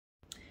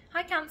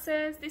Hi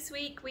Cancers, this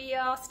week we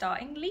are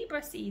starting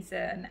Libra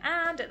season,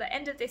 and at the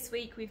end of this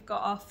week we've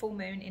got our full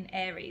moon in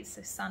Aries,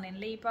 so sun in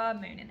Libra,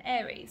 moon in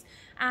Aries,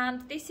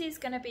 and this is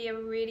going to be a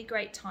really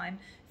great time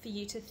for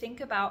you to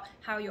think about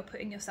how you're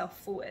putting yourself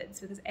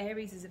forwards, because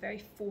Aries is a very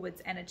forwards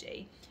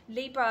energy.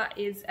 Libra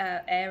is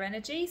air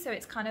energy, so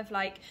it's kind of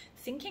like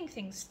thinking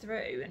things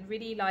through and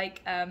really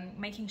like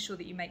making sure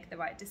that you make the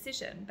right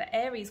decision, but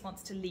Aries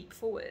wants to leap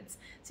forwards.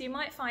 So you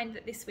might find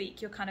that this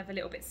week you're kind of a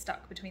little bit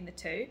stuck between the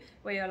two,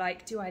 where you're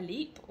like, do I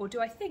leap or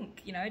do I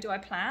think? You know, do I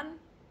plan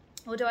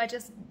or do I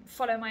just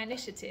follow my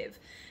initiative?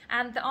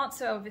 And the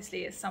answer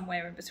obviously is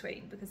somewhere in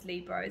between, because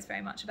Libra is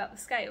very much about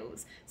the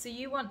scales. So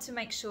you want to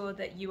make sure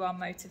that you are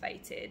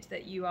motivated,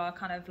 that you are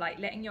kind of like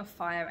letting your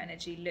fire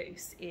energy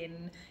loose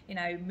in, you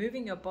know,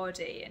 moving your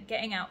body and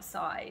getting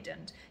outside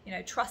and, you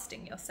know,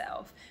 trusting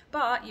yourself.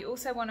 But you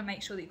also want to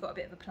make sure that you've got a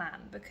bit of a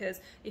plan, because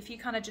if you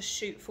kind of just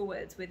shoot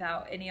forwards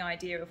without any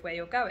idea of where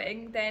you're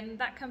going, then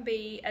that can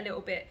be a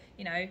little bit,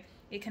 you know,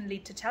 it can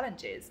lead to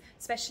challenges,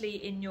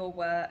 especially in your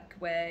work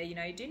where, you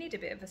know, you do need a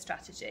bit of a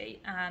strategy,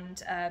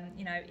 and,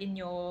 you know, in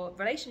your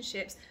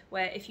relationships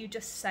where if you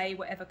just say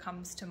whatever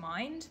comes to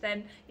mind,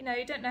 then, you know,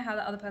 you don't know how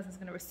the other person's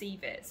going to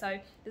receive it. So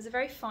there's a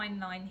very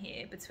fine line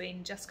here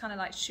between just kind of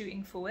like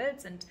shooting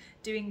forwards and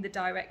doing the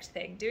direct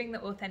thing, doing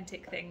the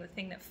authentic thing, the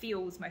thing that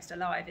feels most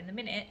alive in the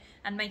minute,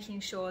 and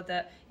making sure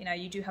that, you know,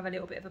 you do have a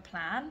little bit of a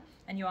plan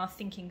and you are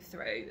thinking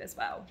through as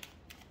well.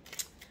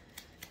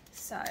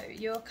 So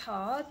your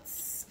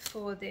cards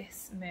for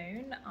this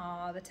moon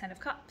are the Ten of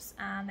Cups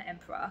and the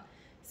Emperor.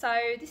 So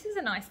this is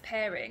a nice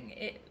pairing.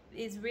 It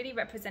is really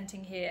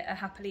representing here a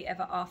happily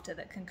ever after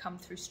that can come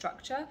through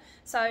structure.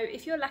 So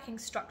if you're lacking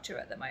structure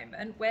at the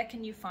moment, where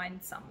can you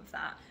find some of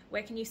that?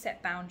 Where can you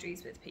set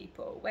boundaries with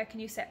people? Where can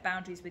you set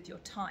boundaries with your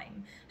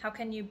time? How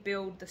can you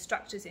build the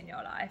structures in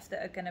your life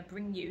that are going to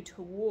bring you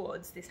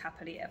towards this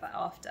happily ever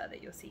after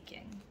that you're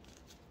seeking?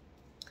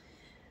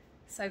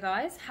 So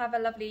guys, have a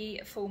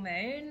lovely full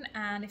moon,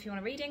 and if you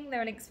want a reading, there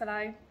are links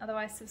below.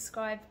 Otherwise,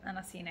 subscribe and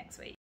I'll see you next week.